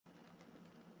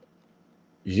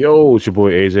Yo, it's your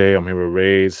boy AJ. I'm here with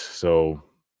Rays. So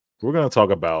we're gonna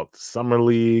talk about Summer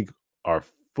League, our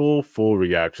full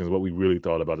reactions, what we really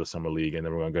thought about the Summer League, and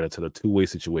then we're gonna get into the two-way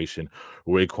situation.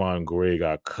 RaiQuan Gray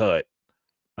got cut,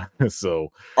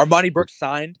 so Armani Brooks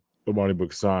signed. the money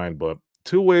book signed, but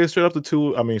two ways straight up to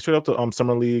two. I mean, straight up to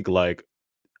Summer League. Like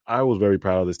I was very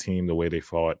proud of this team, the way they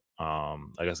fought.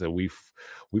 Like I said, we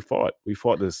fought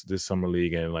this Summer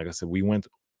League, and like I said, we were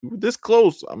this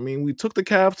close. I mean, we took the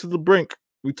Cavs to the brink.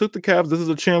 We took the Cavs. This is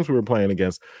the champs we were playing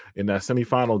against in that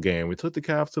semifinal game. We took the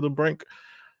Cavs to the brink,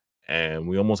 and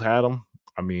we almost had them.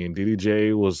 I mean,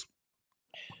 DDJ was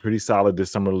pretty solid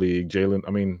this Summer League. Jalen,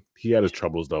 I mean, he had his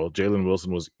troubles though. Jalen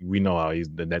Wilson was. We know how he's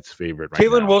the Nets' favorite right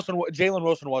now. Jalen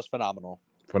Wilson was phenomenal.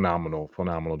 Phenomenal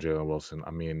Jalen Wilson.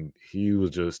 I mean, he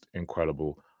was just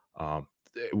incredible.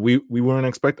 We weren't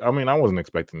expect. I mean, I wasn't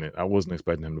expecting it. I wasn't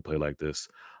expecting him to play like this,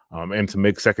 and to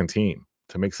make second team.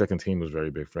 To make second team was very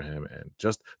big for him, and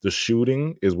just the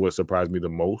shooting is what surprised me the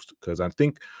most. Because I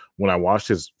think when I watched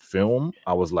his film,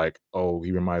 I was like, "Oh,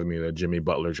 he reminds me of Jimmy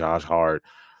Butler, Josh Hart."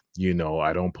 You know,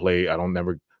 I don't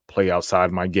never play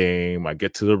outside my game. I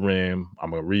get to the rim.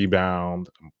 I'm a rebound.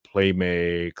 Play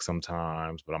make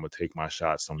sometimes, but I'm gonna take my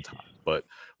shots sometimes. But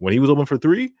when he was open for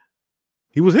three,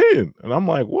 he was hitting, and I'm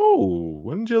like, whoa!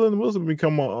 When did Jalen Wilson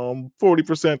become a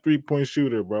 40% 3-point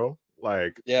shooter, bro?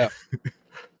 Like, yeah,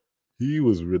 he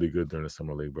was really good during the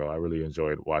Summer League, bro. I really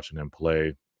enjoyed watching him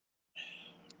play.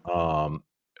 Who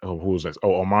was next?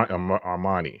 Oh,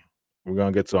 Armani. We're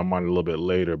gonna get to Armani a little bit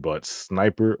later, but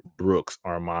Sniper Brooks,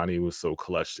 Armani was so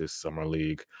clutch this Summer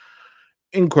League.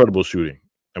 Incredible shooting.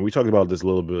 And we talked about this a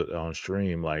little bit on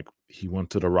stream. Like he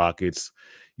went to the Rockets.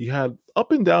 He had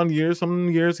up and down years. Some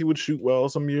years he would shoot well.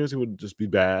 Some years he would just be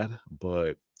bad.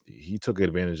 But he took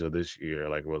advantage of this year.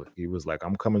 Like, well, he was like,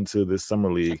 "I'm coming to this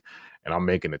Summer League, and I'm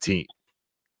making a team."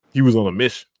 He was on a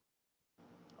mission.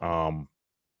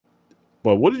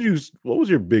 But what was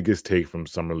your biggest take from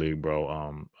Summer League,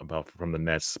 bro? About from the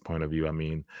Nets' point of view. I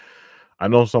mean, I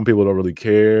know some people don't really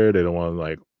care. They don't want to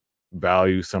like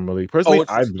value Summer League. Personally,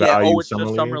 I value Summer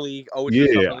League. Summer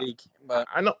League. But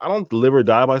I know I don't live or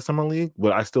die by Summer League,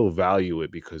 but I still value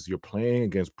it because you're playing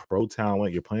against pro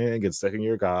talent. You're playing against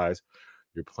second-year guys.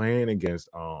 You're playing against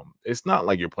it's not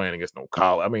like you're playing against no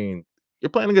college. I mean, you're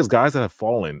playing against guys that have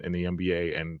fallen in the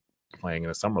NBA and playing in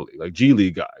a Summer League, like G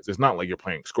League guys. It's not like you're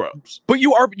playing scrubs. But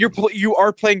you are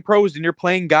playing pros, and you're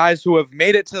playing guys who have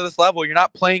made it to this level. You're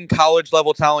not playing college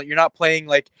level talent. You're not playing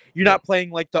like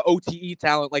the OTE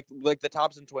talent like the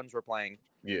Thompson twins were playing.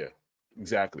 Yeah,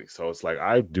 exactly. So it's like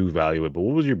I do value it. But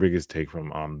what was your biggest take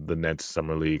from the Nets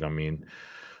Summer League? I mean,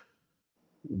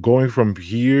 going from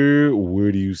here,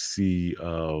 where do you see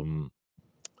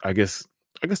I guess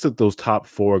that those top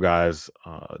four guys,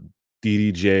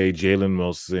 DDJ, Jalen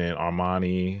Wilson,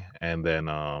 Armani, and then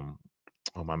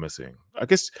who am I missing? I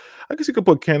guess you could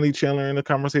put Kenley Chandler in the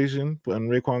conversation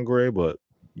and RaiQuan Gray, but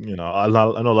you know, I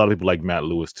know a lot of people like Matt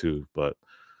Lewis too. But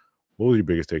what was your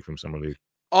biggest take from Summer League?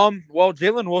 Well,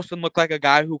 Jalen Wilson looked like a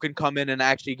guy who can come in and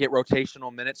actually get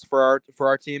rotational minutes for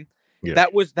our team. Yeah.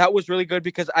 That was really good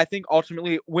because I think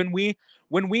ultimately when we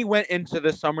went into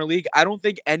the Summer League, I don't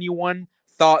think anyone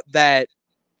thought that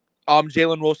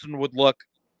Jalen Wilson would look.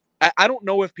 I don't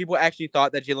know if people actually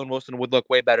thought that Jalen Wilson would look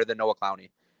way better than Noah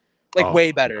Clowney, like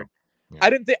way better. Yeah. I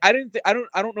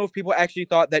don't know if people actually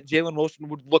thought that Jalen Wilson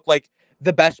would look like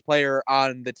the best player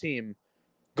on the team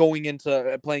going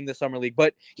into playing the Summer League,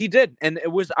 but he did, and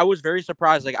I was very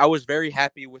surprised. Like I was very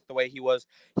happy with the way he was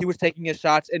taking his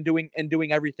shots and doing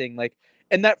everything. Like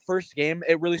in that first game,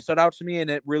 it really stood out to me, and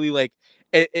it really like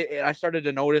I started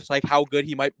to notice like how good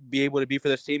he might be able to be for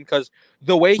this team because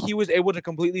the way he was able to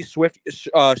completely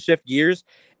shift gears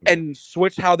and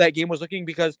switch how that game was looking.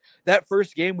 Because that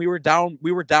first game we were down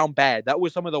bad. That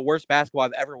was some of the worst basketball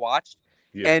I've ever watched.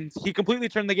 Yeah. And he completely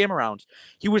turned the game around.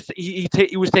 He was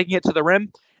taking it to the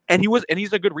rim, and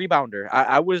he's a good rebounder.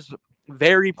 I was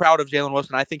very proud of Jalen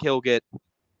Wilson. I think he'll get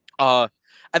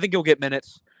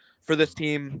minutes for this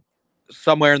team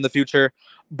somewhere in the future.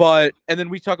 And then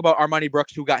we talk about Armani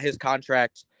Brooks, who got his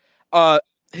contract.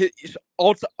 He's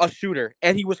also a shooter,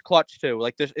 and he was clutch too.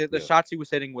 Like the shots he was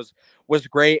hitting was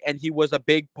great, and he was a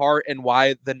big part in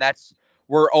why the Nets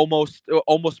were almost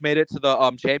made it to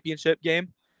the championship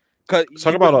game. Because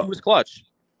he was clutch.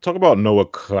 Talk about Noah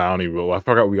Clowney, bro. I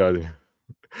forgot because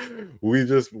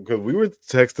we were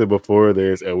texted before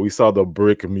this and we saw the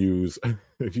Brick Muse.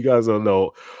 If you guys don't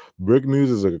know, Brick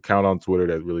Muse is an account on Twitter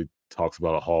that really talks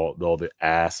about all the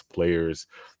ass players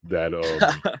that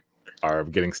are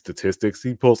getting statistics.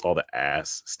 He posts all the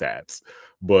ass stats.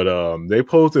 But they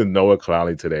posted Noah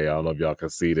Clowney today. I don't know if y'all can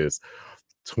see this.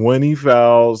 20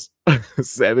 fouls,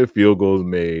 7 field goals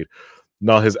made.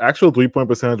 No, his actual 3-point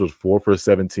percentage was 4 for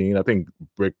 17. I think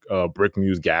Brick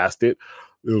Muse gassed it.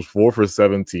 It was 4 for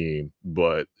 17,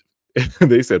 but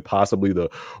they said possibly the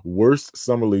worst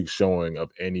summer league showing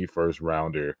of any first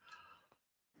rounder.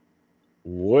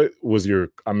 What was your?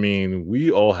 I mean, we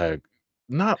all had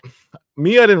not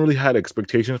me. I didn't really had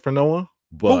expectations for Noah,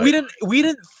 but we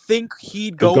didn't think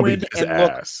he'd it was go gonna be in this and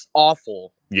look ass.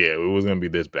 awful. Yeah, it was gonna be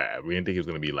this bad. We didn't think it was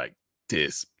gonna be like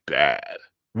this bad.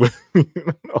 Like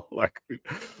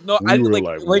No, we were like,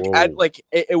 whoa.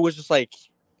 It was just like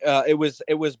it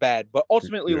was bad. But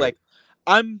ultimately, like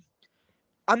I'm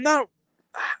not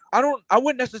I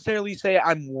wouldn't necessarily say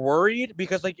I'm worried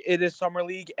because like it is summer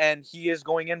league and he is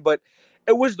going in, but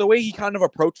it was the way he kind of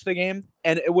approached the game,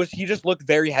 and he just looked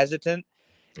very hesitant,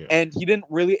 and it didn't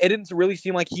really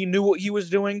seem like he knew what he was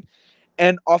doing,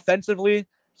 and offensively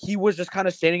he was just kind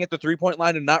of standing at the 3-point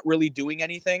line and not really doing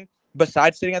anything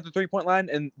besides sitting at the 3-point line,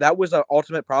 and that was an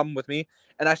ultimate problem with me.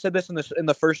 And I said this in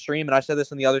the first stream, and I said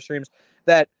this in the other streams,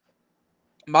 that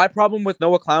my problem with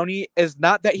Noah Clowney is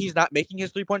not that he's not making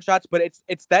his 3-point shots, but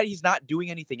it's that he's not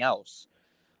doing anything else.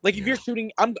 Like if you're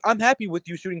shooting, I'm happy with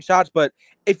you shooting shots, but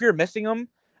if you're missing them,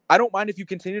 I don't mind if you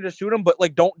continue to shoot them, but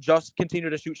like don't just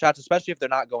continue to shoot shots, especially if they're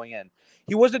not going in.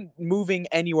 He wasn't moving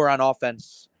anywhere on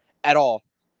offense at all.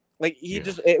 Like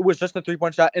it was just a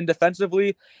 3-point shot, and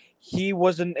defensively, he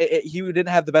wasn't. He didn't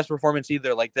have the best performance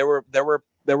either. Like there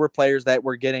were players that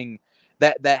were getting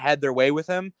that had their way with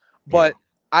him, but.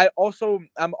 I'm also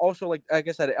like I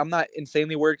said, I'm not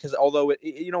insanely worried because although it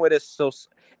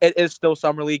is still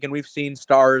summer league, and we've seen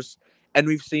stars and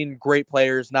we've seen great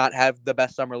players not have the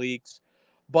best summer leagues,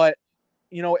 but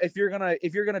if you're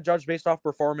gonna judge based off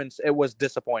performance, it was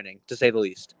disappointing to say the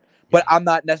least. But I'm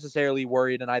not necessarily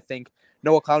worried, and I think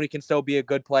Noah Clowney can still be a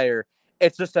good player.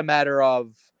 It's just a matter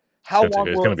of how long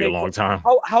it's going to be a long time.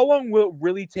 How long will it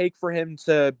really take for him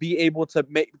to be able to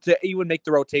even make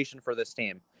the rotation for this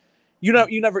team? You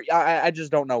never. I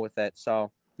just don't know with it.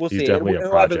 So we'll see.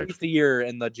 He'll have at least a year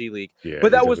in the G League. Yeah,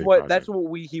 but that's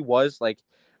what he was like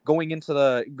going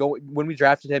into when we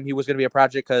drafted him. He was going to be a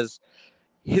project because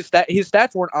his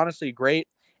stats weren't honestly great,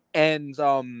 and he's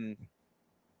an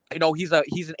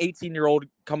 18-year-old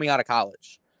coming out of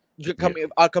college,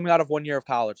 coming out of 1 year of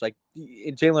college. Like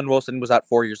Jalen Wilson was at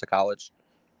 4 years of college.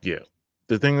 Yeah.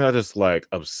 The thing that just like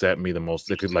upset me the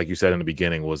most, like you said in the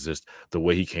beginning, was just the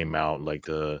way he came out. Like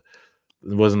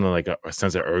it wasn't like a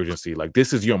sense of urgency. Like,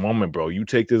 this is your moment, bro. You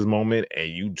take this moment and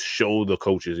you show the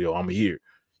coaches, yo, I'm here.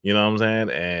 You know what I'm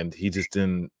saying? And he just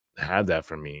didn't have that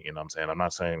for me. You know what I'm saying? I'm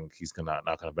not saying he's not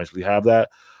gonna eventually have that,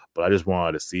 but I just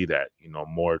wanted to see that,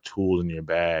 more tools in your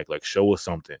bag. Like, show us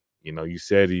something. You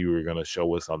said you were gonna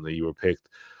show us something. You were picked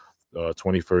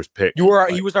 21st pick.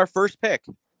 He was our first pick.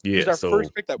 Yeah, so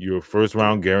your first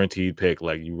round guaranteed pick.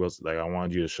 Like I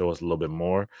wanted you to show us a little bit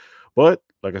more. But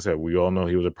like I said, we all know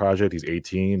he was a project. He's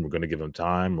 18. We're gonna give him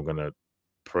time. We're gonna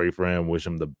pray for him, wish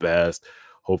him the best.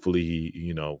 Hopefully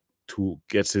he,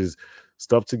 gets his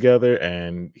stuff together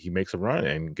and he makes a run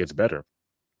and gets better.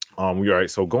 All right.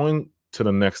 So going to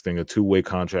the next thing, the two-way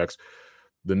contracts.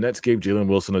 The Nets gave Jalen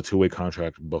Wilson a two-way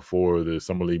contract before the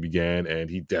summer league began, and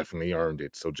he definitely earned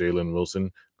it. So Jalen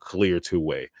Wilson, clear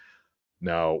two-way.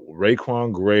 Now,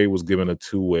 RaiQuan Gray was given a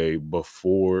two-way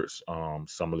before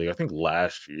summer league. I think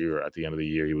last year, at the end of the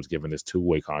year, he was given this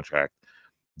two-way contract.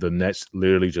 The Nets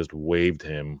literally just waived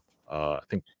him. I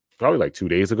think probably like 2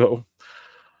 days ago.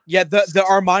 Yeah, the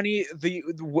Armani,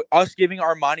 us giving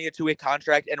Armani a two-way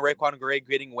contract and RaiQuan Gray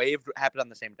getting waived happened on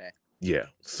the same day. Yeah,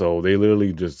 so they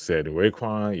literally just said,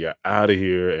 RaiQuan, you're out of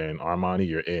here, and Armani,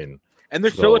 you're in. And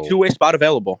there's still a two-way spot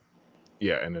available.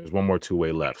 Yeah, and there's one more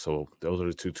two-way left. So those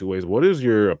are the two ways. What is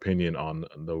your opinion on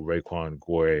the RaiQuan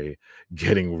Gray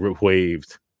getting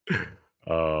waived?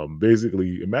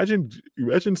 Basically, imagine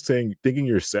thinking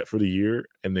you're set for the year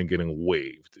and then getting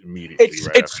waived immediately.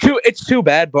 It's too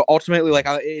bad, but ultimately, like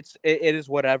it is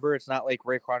whatever. It's not like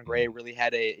RaiQuan Gray really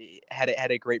had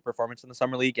a great performance in the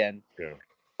summer league, and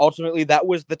ultimately that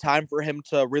was the time for him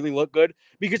to really look good.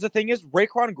 Because the thing is,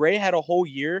 RaiQuan Gray had a whole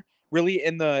year really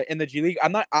in the G League.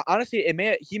 Honestly,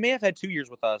 he may have had 2 years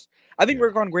with us. I think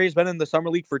RaiQuan Gray has been in the summer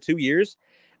league for 2 years,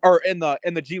 or in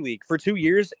the G League for 2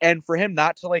 years, and for him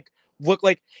not to look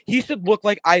like he should look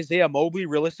like Isaiah Mobley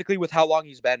realistically with how long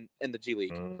he's been in the G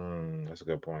League. That's a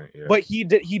good point. Yeah. But he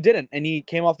didn't, and he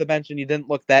came off the bench and he didn't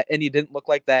look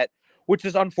like that, which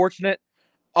is unfortunate.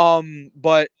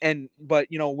 But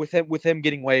with him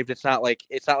getting waived, it's not like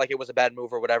it was a bad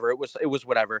move or whatever. It was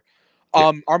whatever.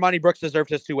 Armani Brooks deserved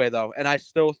his two-way though, and I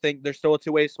still think there's still a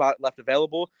two-way spot left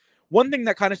available. One thing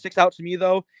that kind of sticks out to me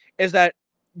though is that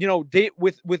with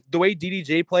the way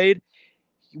DDJ played,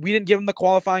 we didn't give him the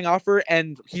qualifying offer,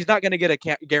 and he's not going to get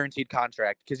a guaranteed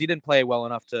contract because he didn't play well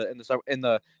enough in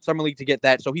the summer league to get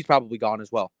that. So he's probably gone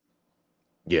as well.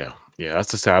 Yeah,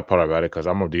 that's the sad part about it because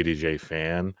I'm a DDJ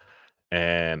fan,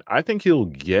 and I think he'll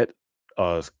get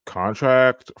a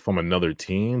contract from another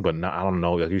team, but I don't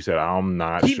know. Like you said, I'm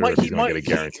not sure if he's going to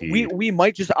get a guaranteed. We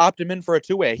might just opt him in for a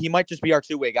two-way. He might just be our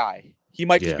two-way guy. He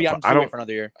might just be on two-way for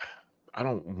another year. I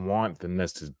don't want the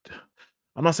Nets to.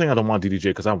 I'm not saying I don't want DDJ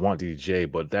because I want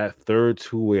DDJ, but that third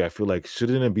two-way, I feel like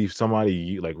shouldn't it be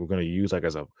somebody like we're going to use like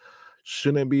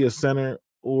shouldn't it be a center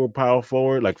or power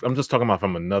forward? Like I'm just talking about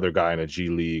from another guy in a G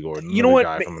League or another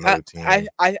guy from another team.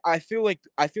 I feel like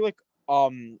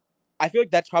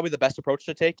that's probably the best approach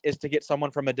to take is to get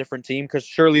someone from a different team because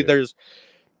surely there's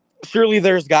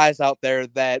guys out there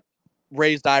that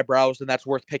raised eyebrows and that's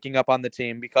worth picking up on the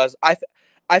team because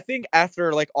I think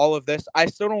after like all of this, I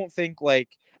still don't think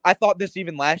like I thought this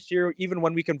even last year, even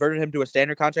when we converted him to a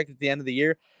standard contract at the end of the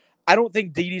year. I don't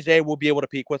think DDJ will be able to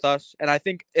peak with us, and I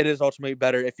think it is ultimately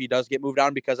better if he does get moved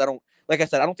on because I don't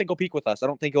think he'll peak with us. I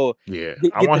don't think he'll. Yeah,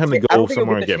 I want him to go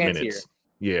somewhere and get minutes.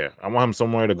 Yeah, I want him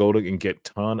somewhere to go to and get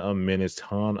ton of minutes,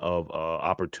 ton of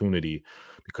opportunity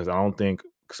because I don't think,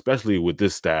 especially with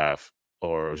this staff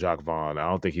or Jacques Vaughn, I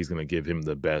don't think he's going to give him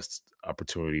the best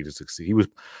opportunity to succeed.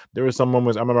 There were some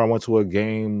moments. I remember I went to a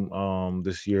game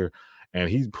this year. And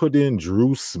he put in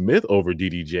Drew Smith over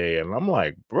DDJ. And I'm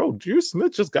like, bro, Drew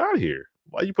Smith just got here.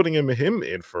 Why are you putting him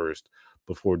in first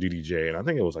before DDJ? And I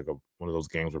think it was like one of those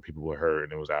games where people were hurt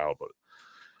and it was out, but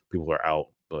people were out.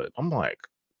 But I'm like,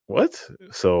 what?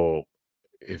 So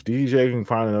if DDJ can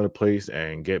find another place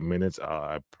and get minutes,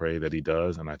 I pray that he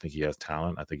does. And I think he has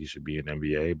talent. I think he should be in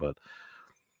NBA, but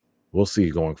we'll see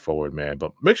going forward, man.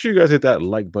 But make sure you guys hit that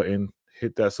like button,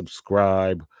 hit that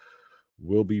subscribe.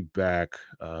 We'll be back.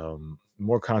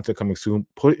 More content coming soon.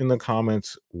 Put in the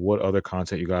comments what other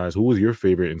content you guys, who was your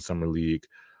favorite in Summer League?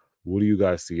 What do you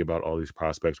guys see about all these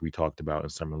prospects we talked about in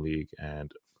Summer League?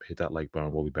 And hit that like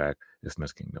button. We'll be back. It's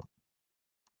Nets Kingdom.